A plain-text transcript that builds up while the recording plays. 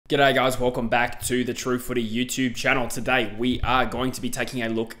G'day guys, welcome back to the True Footy YouTube channel. Today we are going to be taking a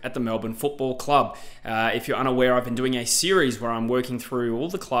look at the Melbourne Football Club. If you're unaware, I've been doing a series where I'm working through all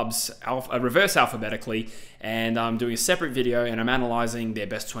the clubs reverse alphabetically, and I'm doing a separate video and I'm analysing their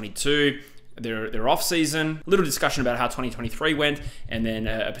best 22, their off-season, a little discussion about how 2023 went, and then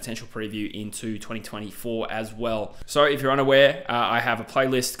a potential preview into 2024 as well. So if you're unaware, I have a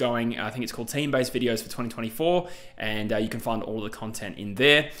playlist going, I think it's called Team-Based Videos for 2024, and you can find all the content in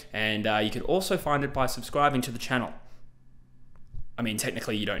there, and you can also find it by subscribing to the channel. I mean,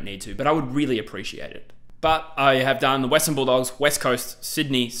 technically you don't need to, but I would really appreciate it. But I have done the Western Bulldogs, West Coast,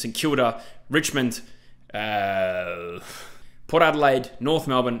 Sydney, St Kilda, Richmond, Port Adelaide, North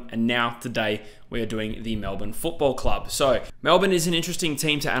Melbourne, and now today we are doing the Melbourne Football Club. So Melbourne is an interesting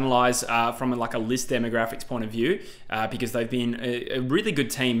team to analyse from like a list demographics point of view because they've been a really good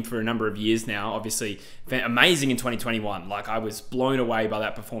team for a number of years now. Obviously, amazing in 2021. Like, I was blown away by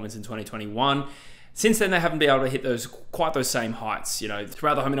that performance in 2021. Since then, they haven't been able to hit quite those same heights. You know,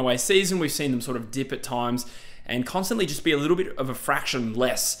 throughout the home and away season, we've seen them sort of dip at times and constantly just be a little bit of a fraction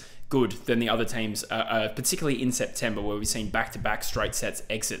less good than the other teams, particularly in September, where we've seen back-to-back straight sets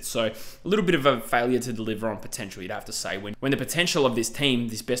exits. So a little bit of a failure to deliver on potential, you'd have to say, when the potential of this team,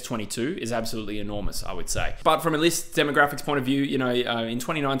 this best 22, is absolutely enormous, I would say. But from a list demographics point of view, you know, in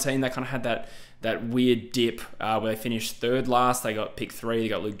 2019, they kind of had that weird dip where they finished third last. They got pick 3, they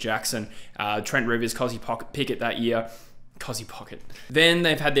got Luke Jackson, Trent Rivers, Cozzy Pickett that year. Cozzy Pocket. Then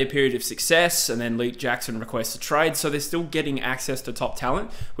they've had their period of success, and then Luke Jackson requests a trade, so they're still getting access to top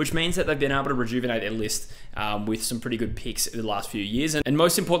talent, which means that they've been able to rejuvenate their list with some pretty good picks in the last few years, and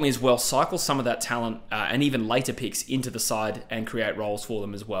most importantly as well, cycle some of that talent and even later picks into the side and create roles for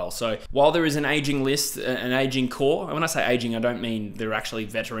them as well. So while there is an aging list, an aging core, and when I say aging, I don't mean they're actually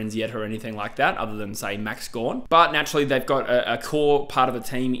veterans yet or anything like that, other than say Max Gawn, but naturally they've got a core part of the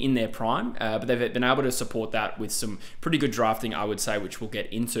team in their prime, but they've been able to support that with some pretty good drafting, I would say, which we'll get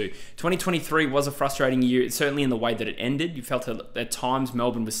into. 2023 was a frustrating year, certainly in the way that it ended. You felt at times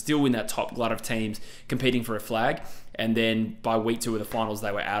Melbourne was still in that top glut of teams competing for a flag, and then by week 2 of the finals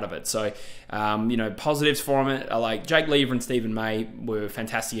they were out of it. So you know, positives from it are like Jake Lever and Stephen May were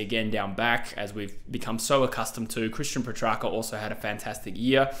fantastic again down back, as we've become so accustomed to. Christian Petrarca also had a fantastic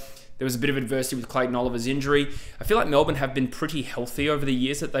year. There was a bit of adversity with Clayton Oliver's injury. I feel like Melbourne have been pretty healthy over the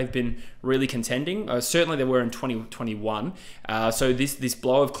years that they've been really contending. Certainly they were in 2021. So this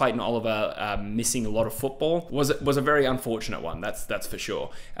blow of Clayton Oliver missing a lot of football was a very unfortunate one. That's for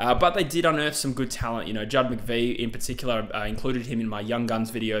sure. But they did unearth some good talent. You know, Judd McVie in particular, included him in my Young Guns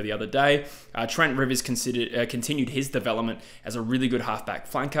video the other day. Trent Rivers continued his development as a really good halfback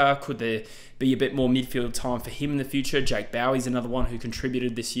flanker. Could there be a bit more midfield time for him in the future? Jake Bowie's another one who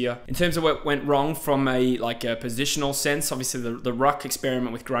contributed this year. In terms of what went wrong from a positional sense, obviously the ruck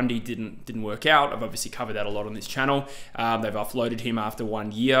experiment with Grundy didn't work out. I've obviously covered that a lot on this channel. They've offloaded him after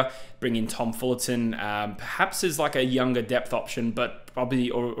 1 year, bring in Tom Fullerton, perhaps as like a younger depth option, but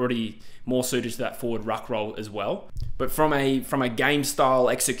probably already more suited to that forward ruck role as well. But from a game style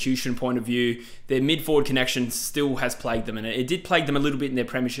execution point of view, their mid-forward connection still has plagued them, and it did plague them a little bit in their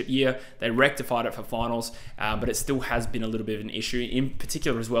premiership year. They rectified it for finals, but it still has been a little bit of an issue, in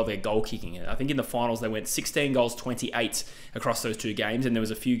particular as well, their goal kicking. I think in the finals they went 16 goals, 28 across those 2 games, and there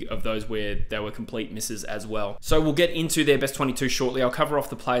was a few of those where they were complete misses as well. So we'll get into their best 22 shortly. I'll cover off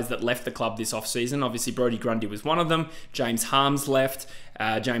the players that left the club this offseason. Obviously Brodie Grundy was one of them. James Harms left.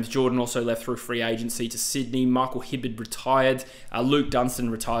 James Jordan also left through free agency to Sydney. Michael Hibberd retired. Luke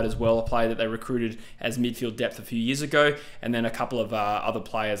Dunstan retired as well, a player that they recruited as midfield depth a few years ago. And then a couple of other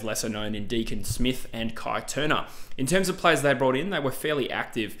players lesser known in Deacon Smith and Kai Turner. In terms of players they brought in, they were fairly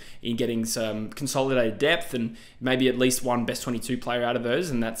active in getting some consolidated depth and maybe at least one best 22 player out of those,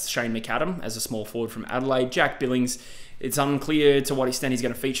 and that's Shane McAdam as a small forward from Adelaide. Jack Billings, it's unclear to what extent he's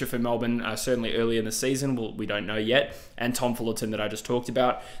going to feature for Melbourne, certainly early in the season. We don't know yet. And Tom Fullerton that I just talked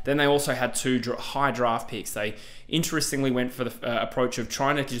about. Then they also had 2 high draft picks. They interestingly went for the approach of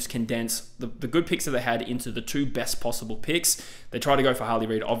trying to just condense the good picks that they had into the 2 best possible picks. They tried to go for Harley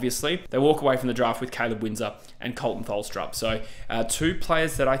Reid, obviously. They walk away from the draft with Caleb Windsor and Colton Tholstrup. So 2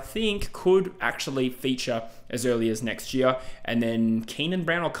 players that I think could actually feature as early as next year. And then Keenan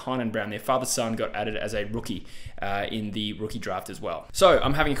Brown or Kynan Brown, their father's son, got added as a rookie in the rookie draft as well. So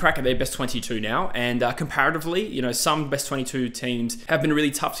I'm having a crack at their best 22 now, and comparatively, you know, some best 22 teams have been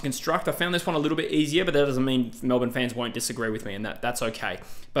really tough to construct. I found this one a little bit easier, but that doesn't mean Melbourne fans won't disagree with me, and that's okay.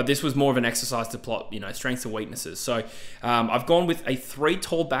 But this was more of an exercise to plot, you know, strengths and weaknesses. So I've gone with a 3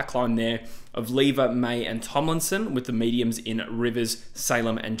 tall backline there of Lever, May, and Tomlinson, with the mediums in Rivers,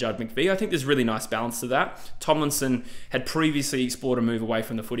 Salem, and Judd McVie. I think there's really nice balance to that. Tomlinson had previously explored a move away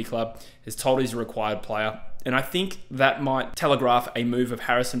from the footy club, is told he's a required player, and I think that might telegraph a move of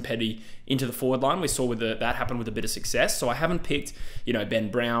Harrison Petty into the forward line. We saw that happen with a bit of success. So I haven't picked,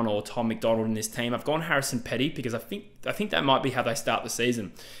 Ben Brown or Tom McDonald in this team. I've gone Harrison Petty because I think that might be how they start the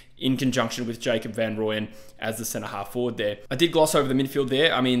season, in conjunction with Jacob Van Rooyen as the centre half forward there. I did gloss over the midfield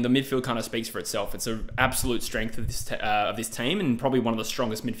there. I mean, the midfield kind of speaks for itself. It's an absolute strength of this team, and probably one of the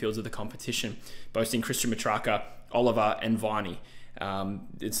strongest midfields of the competition, boasting Christian Matraka, Oliver, and Viney.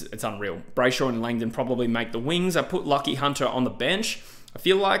 It's unreal. Brayshaw and Langdon probably make the wings. I put Lucky Hunter on the bench. I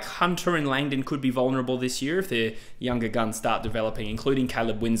feel like Hunter and Langdon could be vulnerable this year if their younger guns start developing, including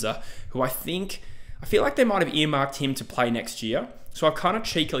Caleb Windsor, who I feel like they might have earmarked him to play next year. So I've kind of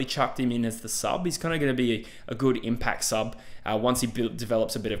cheekily chucked him in as the sub. He's kind of going to be a good impact sub once he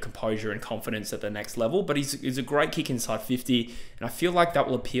develops a bit of composure and confidence at the next level. But he's a great kick inside 50, and I feel like that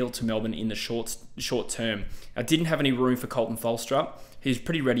will appeal to Melbourne in the short term. I didn't have any room for Colton Tholstrup. He's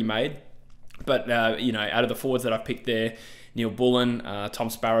pretty ready-made. But, out of the forwards that I've picked there, Neil Bullen, Tom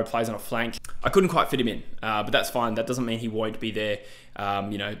Sparrow plays on a flank. I couldn't quite fit him in, but that's fine. That doesn't mean he won't be there,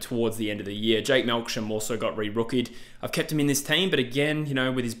 towards the end of the year. Jake Melksham also got re-rookied. I've kept him in this team, but again,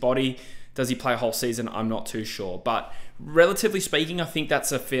 with his body, does he play a whole season? I'm not too sure. But relatively speaking, I think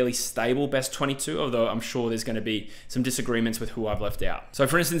that's a fairly stable best 22, although I'm sure there's going to be some disagreements with who I've left out. So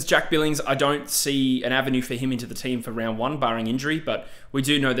for instance, Jack Billings, I don't see an avenue for him into the team for round 1, barring injury, but we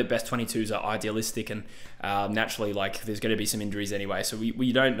do know that best 22s are idealistic, and naturally, there's going to be some injuries anyway, so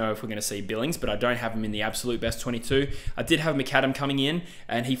we don't know if we're going to see Billings, but I don't have him in the absolute best 22. I did have McAdam coming in,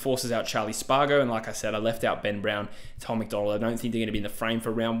 and he forces out Charlie Spargo, and like I said, I left out Ben Brown, Tom McDonald. I don't think they're going to be in the frame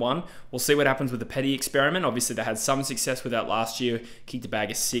for round 1. We'll see what happens with the Petty experiment. Obviously, they had some success with that last year, kicked a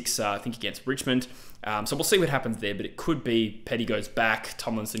bag of 6, I think, against Richmond. So we'll see what happens there, but it could be Petty goes back,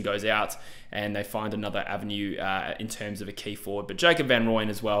 Tomlinson goes out, and they find another avenue in terms of a key forward. But Jacob Van Rooyen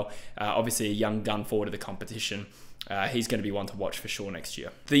as well, obviously a young gun forward of the competition. He's going to be one to watch for sure next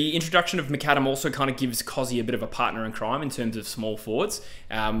year. The introduction of McAdam also kind of gives Cozzy a bit of a partner in crime in terms of small forwards,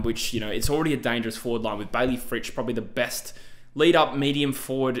 which, it's already a dangerous forward line with Bailey Fritsch, probably the best lead-up medium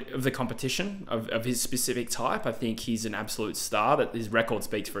forward of the competition of his specific type. I think he's an absolute star, that his record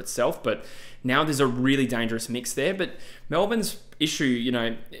speaks for itself, but now there's a really dangerous mix there. But Melbourne's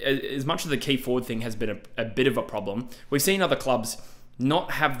issue, as much as the key forward thing has been a bit of a problem, we've seen other clubs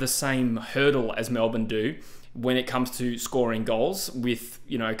not have the same hurdle as Melbourne do when it comes to scoring goals with,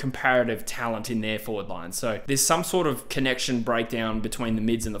 comparative talent in their forward line. So there's some sort of connection breakdown between the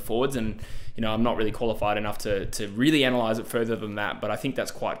mids and the forwards, and I'm not really qualified enough to really analyse it further than that, but I think that's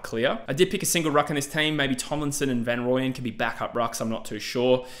quite clear. I did pick a single ruck in this team. Maybe Tomlinson and Van Rooyen can be backup rucks, I'm not too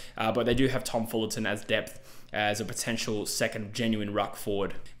sure, but they do have Tom Fullerton as depth as a potential second genuine ruck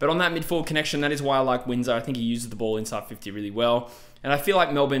forward. But on that midfield connection, that is why I like Windsor. I think he uses the ball inside 50 really well, and I feel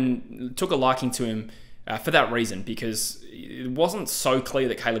like Melbourne took a liking to him for that reason, because it wasn't so clear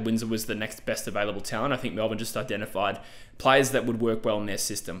that Caleb Windsor was the next best available talent. I think Melbourne just identified players that would work well in their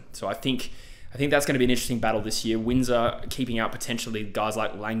system. So I think that's going to be an interesting battle this year. Windsor keeping out potentially guys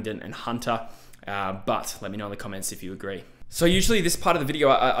like Langdon and Hunter, but let me know in the comments if you agree. So usually this part of the video,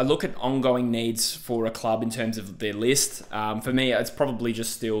 I look at ongoing needs for a club in terms of their list. For me, it's probably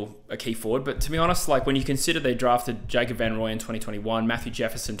just still a key forward. But to be honest, when you consider they drafted Jacob Van Rooyen in 2021, Matthew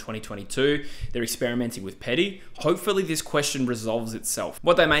Jefferson 2022, they're experimenting with Petty. Hopefully this question resolves itself.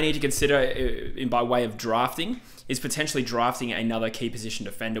 What they may need to consider by way of drafting is potentially drafting another key position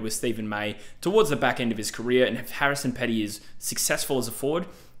defender with Stephen May towards the back end of his career. And if Harrison Petty is successful as a forward,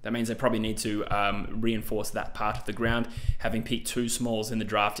 that means they probably need to reinforce that part of the ground, having picked 2 smalls in the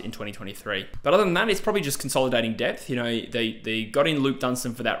draft in 2023. But other than that, it's probably just consolidating depth. They got in Luke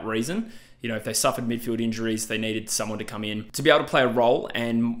Dunstan for that reason. If they suffered midfield injuries, they needed someone to come in to be able to play a role,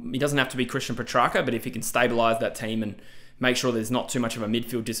 and he doesn't have to be Christian Petrarca, but if he can stabilise that team and make sure there's not too much of a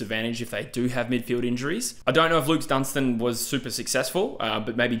midfield disadvantage if they do have midfield injuries. I don't know if Luke Dunstan was super successful,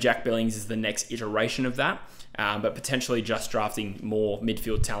 but maybe Jack Billings is the next iteration of that. But potentially just drafting more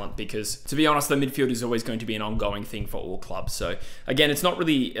midfield talent, because to be honest, the midfield is always going to be an ongoing thing for all clubs. So again, I don't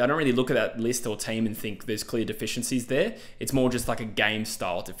really look at that list or team and think there's clear deficiencies there. It's more just like a game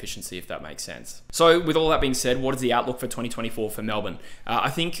style deficiency, if that makes sense. So with all that being said, what is the outlook for 2024 for Melbourne? I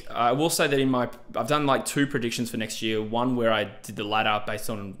think I will say that I've done 2 predictions for next year. One where I did the ladder based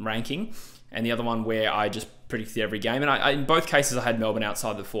on ranking, and the other one where I just predicted every game. And in both cases, I had Melbourne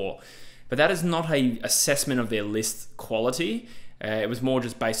outside the 4. But that is not an assessment of their list quality. It was more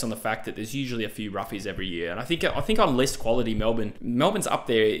just based on the fact that there's usually a few roughies every year. And I think on list quality, Melbourne's up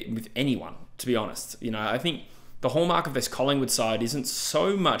there with anyone, to be honest. You know, I think the hallmark of this Collingwood side isn't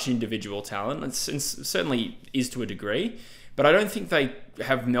so much individual talent. It certainly is to a degree, but I don't think they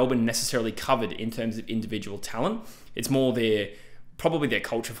have Melbourne necessarily covered in terms of individual talent. It's more probably their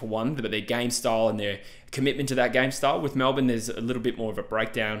culture for one, but their game style and their commitment to that game style. With Melbourne, there's a little bit more of a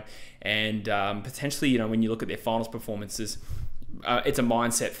breakdown, and potentially, you know, when you look at their finals performances, it's a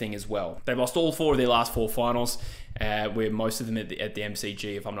mindset thing as well. They've lost all 4 of their last 4 finals, where most of them at the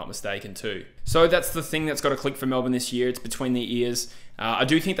MCG, if I'm not mistaken, too. So that's the thing that's got to click for Melbourne this year. It's between their ears. I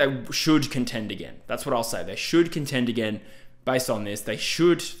do think they should contend again. That's what I'll say. They should contend again. Based on this, they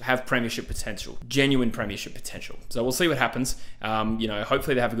should have premiership potential, genuine premiership potential. So we'll see what happens. You know,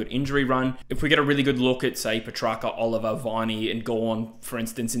 hopefully they have a good injury run. If we get a really good look at, say, Petrarca, Oliver, Viney, and Gawn, for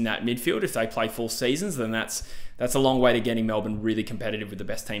instance, in that midfield, if they play full seasons, then that's a long way to getting Melbourne really competitive with the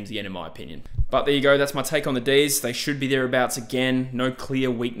best teams again, in my opinion. But there you go. That's my take on the D's. They should be thereabouts again. No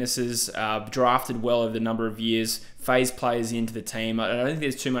clear weaknesses. Drafted well over the number of years. Phased players into the team. I don't think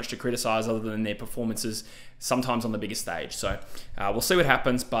there's too much to criticise other than their performances sometimes on the biggest stage. So we'll see what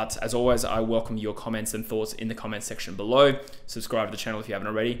happens. But as always, I welcome your comments and thoughts in the comments section below. Subscribe to the channel if you haven't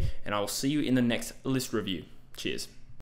already. And I will see you in the next list review. Cheers.